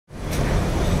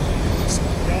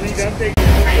Y'all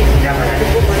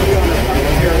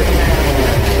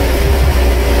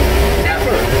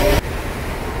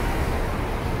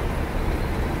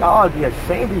ought to be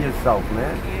ashamed of yourself,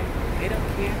 man. Yeah, they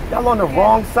don't care. Y'all on the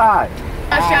wrong side.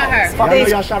 I shot her. Y'all know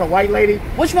y'all shot a white lady?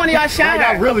 Which one of y'all shot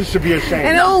her? Y'all really should be ashamed.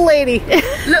 An old lady.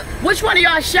 Look, which one of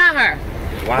y'all shot her?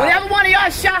 Wow. Whatever one of y'all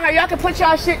shot her, y'all can put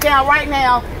y'all shit down right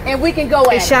now and we can go at it.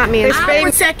 They shot me in the I'll face.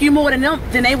 protect you more than them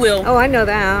than they will. Oh, I know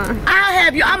that. I'll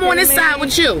have you. I'm on this side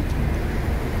with you.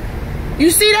 You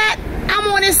see that? I'm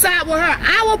on this side with her.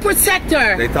 I will protect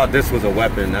her. They thought this was a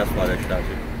weapon, that's why they shot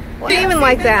you. Well, even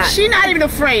like that. She not even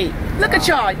afraid. Look at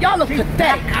y'all. Y'all look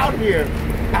pathetic. Out here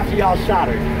after y'all shot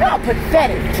her. Y'all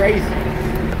pathetic. Crazy.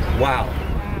 Wow.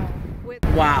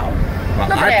 Wow.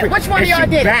 Look I at that. Which one of y'all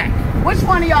did it? Which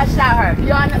one of y'all shot her?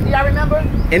 Y'all remember?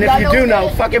 And if you do know,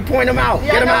 fucking point them out.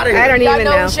 Get them out of here. I don't even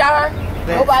know. Who shot her?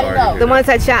 Nobody knows. The ones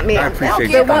that shot me. I appreciate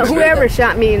you. Whoever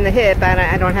shot me in the hip,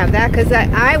 I don't have that because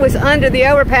I was under the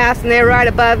overpass and they were right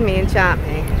above me and shot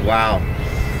me. Wow.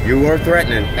 You were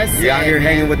threatening. That's You're out sad, here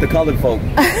man. hanging with the colored folk.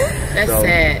 That's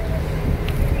sad.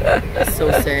 That's so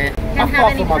sad. I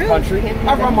fought for my country.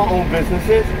 I run my own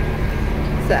businesses.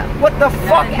 So. What the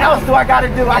fuck else do I gotta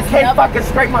do? I can't fucking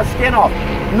scrape my skin off.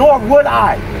 Nor would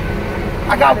I.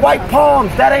 I got white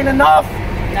palms. That ain't enough.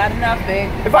 Not enough,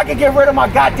 babe. If I could get rid of my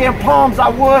goddamn palms, I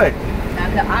would.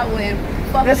 Not enough. I would.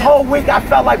 Fuck This them. whole week I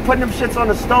felt like putting them shits on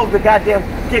the stove to goddamn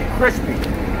get crispy.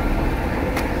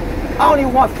 I don't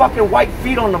even want fucking white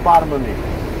feet on the bottom of me.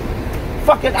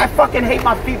 I fucking hate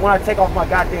my feet when I take off my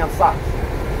goddamn socks.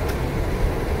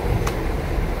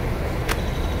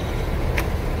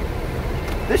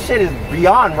 This shit is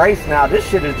beyond race now. This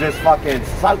shit is just fucking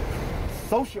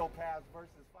sociopaths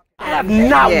versus fucking... I have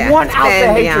not one ounce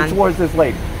of hatred towards this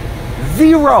lady.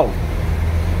 Zero.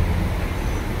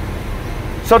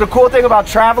 So the cool thing about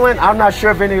traveling, I'm not sure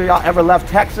if any of y'all ever left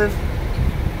Texas,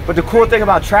 but the cool thing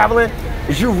about traveling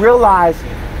is you realize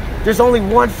there's only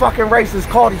one fucking race. It's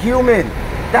called human.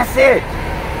 That's it.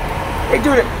 They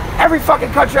do it. Every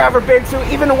fucking country I've ever been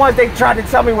to, even the ones they tried to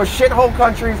tell me were shithole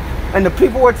countries and the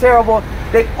people were terrible,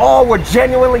 they all were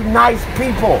genuinely nice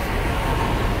people.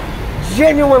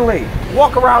 Genuinely.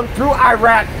 Walk around through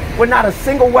Iraq with not a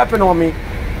single weapon on me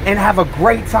and have a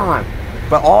great time.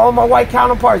 But all my white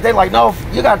counterparts, they like, no,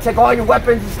 you gotta take all your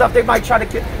weapons and stuff. They might try to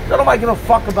kill. Nobody give a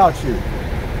fuck about you.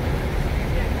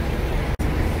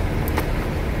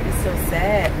 It's so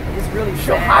sad. It's really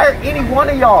She'll sad. hire any one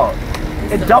of y'all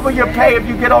and double your pay if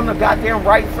you get on the goddamn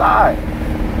right side.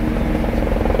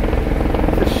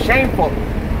 It's shameful.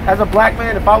 As a black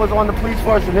man, if I was on the police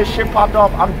force and this shit popped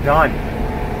off, I'm done.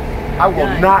 I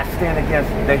will not stand against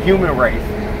the human race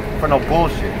for no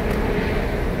bullshit.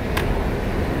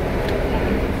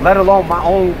 Let alone my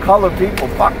own colored people.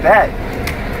 Fuck that.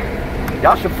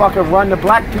 Y'all should fucking run the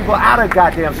black people out of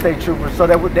goddamn state troopers so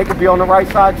that they could be on the right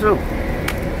side too.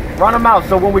 Run them out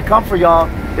so when we come for y'all,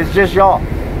 it's just y'all.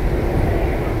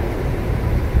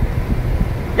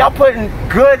 Y'all putting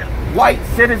good white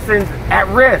citizens at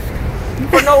risk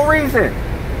for no reason.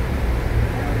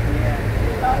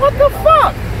 What the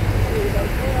fuck?